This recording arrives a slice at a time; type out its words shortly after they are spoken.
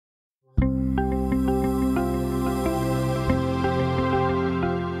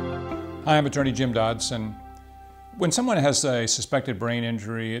Hi, I'm attorney Jim Dodson. When someone has a suspected brain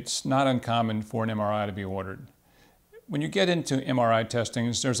injury, it's not uncommon for an MRI to be ordered. When you get into MRI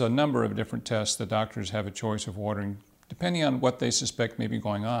testings, there's a number of different tests that doctors have a choice of ordering, depending on what they suspect may be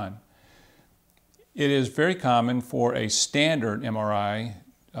going on. It is very common for a standard MRI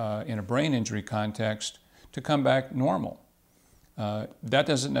in a brain injury context to come back normal. That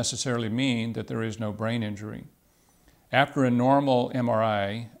doesn't necessarily mean that there is no brain injury. After a normal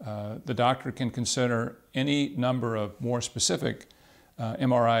MRI, the doctor can consider any number of more specific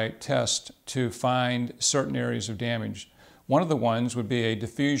MRI tests to find certain areas of damage. One of the ones would be a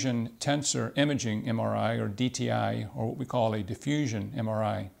diffusion tensor imaging MRI, or DTI, or what we call a diffusion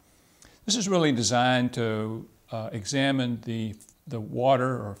MRI. This is really designed to examine the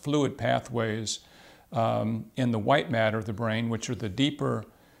water or fluid pathways in the white matter of the brain, which are the deeper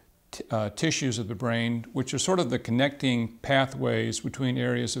tissues of the brain, which are sort of the connecting pathways between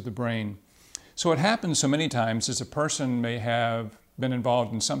areas of the brain. So what happens so many times is a person may have been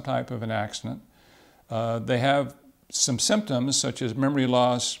involved in some type of an accident. They have some symptoms such as memory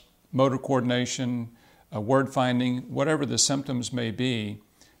loss, motor coordination, word finding, whatever the symptoms may be.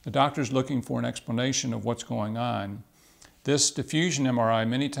 The doctor's looking for an explanation of what's going on. This diffusion MRI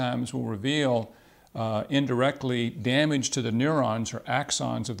many times will reveal indirectly damage to the neurons or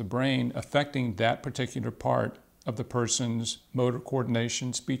axons of the brain affecting that particular part of the person's motor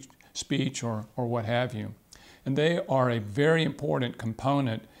coordination, speech or what have you. And they are a very important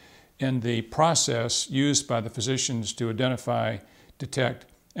component in the process used by the physicians to identify, detect,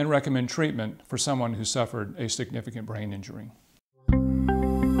 and recommend treatment for someone who suffered a significant brain injury.